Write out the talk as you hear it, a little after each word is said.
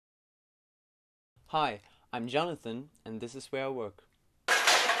Hi, I'm Jonathan, and this is where I work.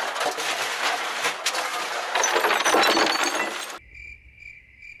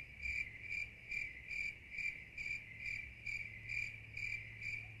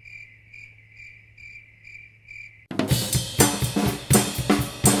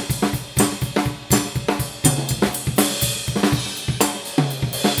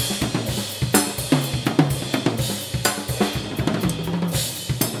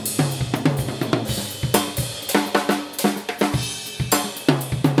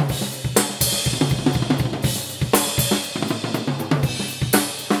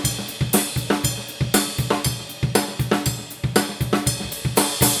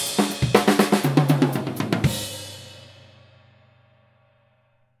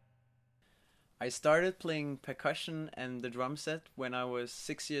 I started playing percussion and the drum set when I was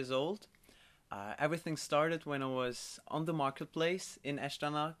 6 years old. Everything started when I was on the marketplace in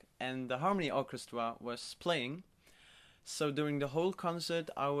Echternach and the harmony orchestra was playing. So during the whole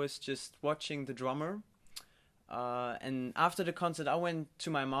concert, I was just watching the drummer. And after the concert, I went to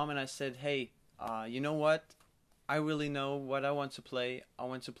my mom and I said, "Hey, you know what? I really know what I want to play. I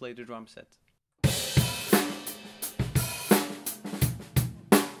want to play the drum set."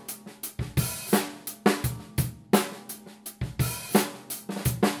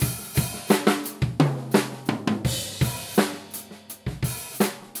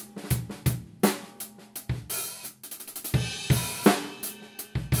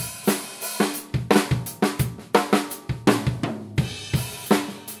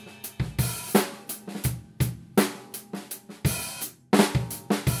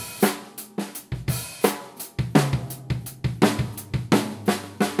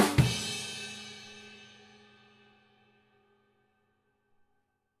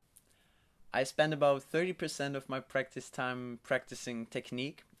 I spend about 30% of my practice time practicing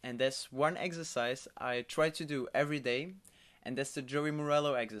technique, and there's one exercise I try to do every day, and that's the Joey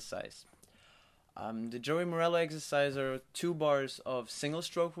Morello exercise. The Joey Morello exercise are 2 bars of single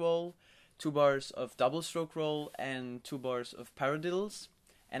stroke roll, 2 bars of double stroke roll, and 2 bars of paradiddles.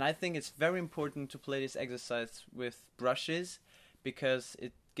 And I think it's very important to play this exercise with brushes because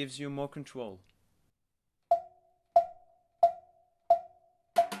it gives you more control.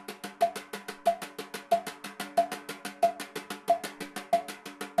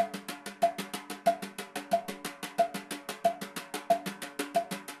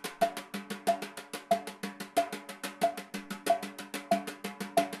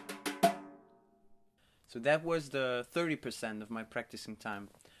 So that was the 30% of my practicing time.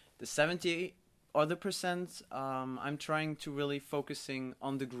 The 70 other percent, I'm trying to really focusing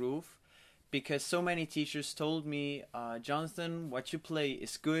on the groove because so many teachers told me, Jonathan, what you play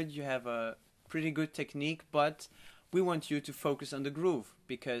is good. You have a pretty good technique, but we want you to focus on the groove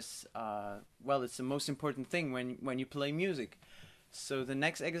because, well, it's the most important thing when you play music. So the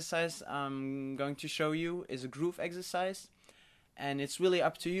next exercise I'm going to show you is a groove exercise, and it's really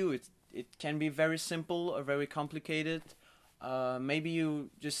up to you. It can be very simple or very complicated. Maybe you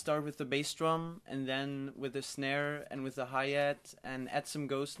just start with the bass drum and then with the snare and with the hi-hat and add some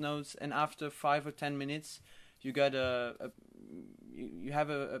ghost notes, and after 5 or 10 minutes you got you have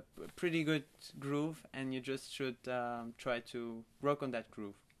a pretty good groove, and you just should try to work on that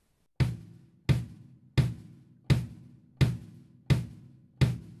groove.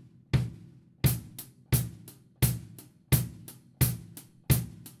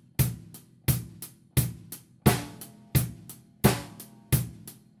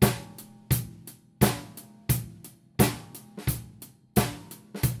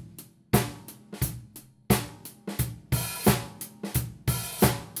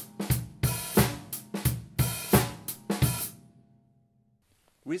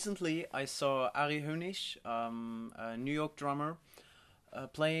 Recently, I saw Ari Hönig, a New York drummer,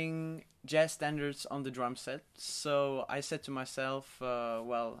 playing jazz standards on the drum set. So I said to myself,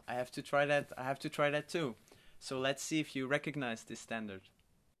 well, I have to try that. I have to try that too. So let's see if you recognize this standard.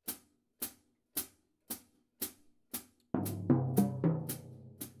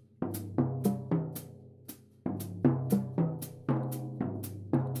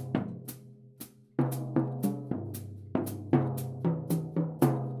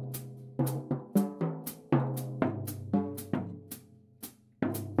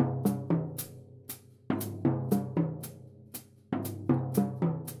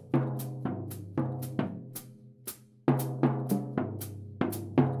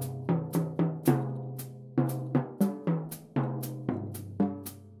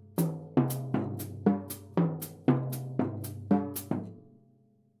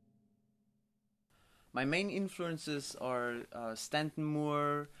 My main influences are Stanton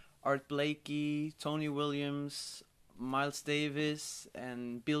Moore, Art Blakey, Tony Williams, Miles Davis,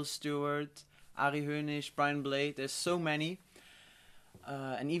 and Bill Stewart, Ari Hoenisch, Brian Blade. There's so many.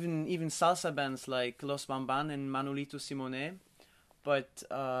 And even salsa bands like Los Bamban and Manolito Simone. But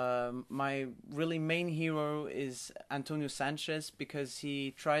my really main hero is Antonio Sanchez, because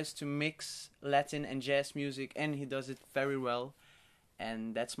he tries to mix Latin and jazz music, and he does it very well.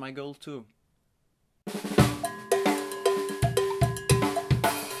 And that's my goal too.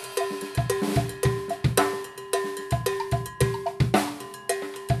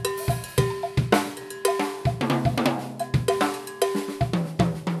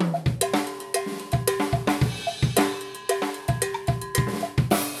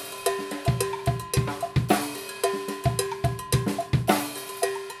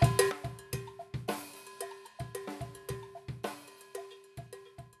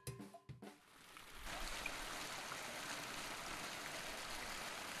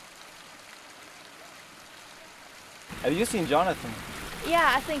 Have you seen Jonathan?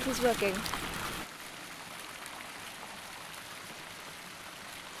 Yeah, I think he's working.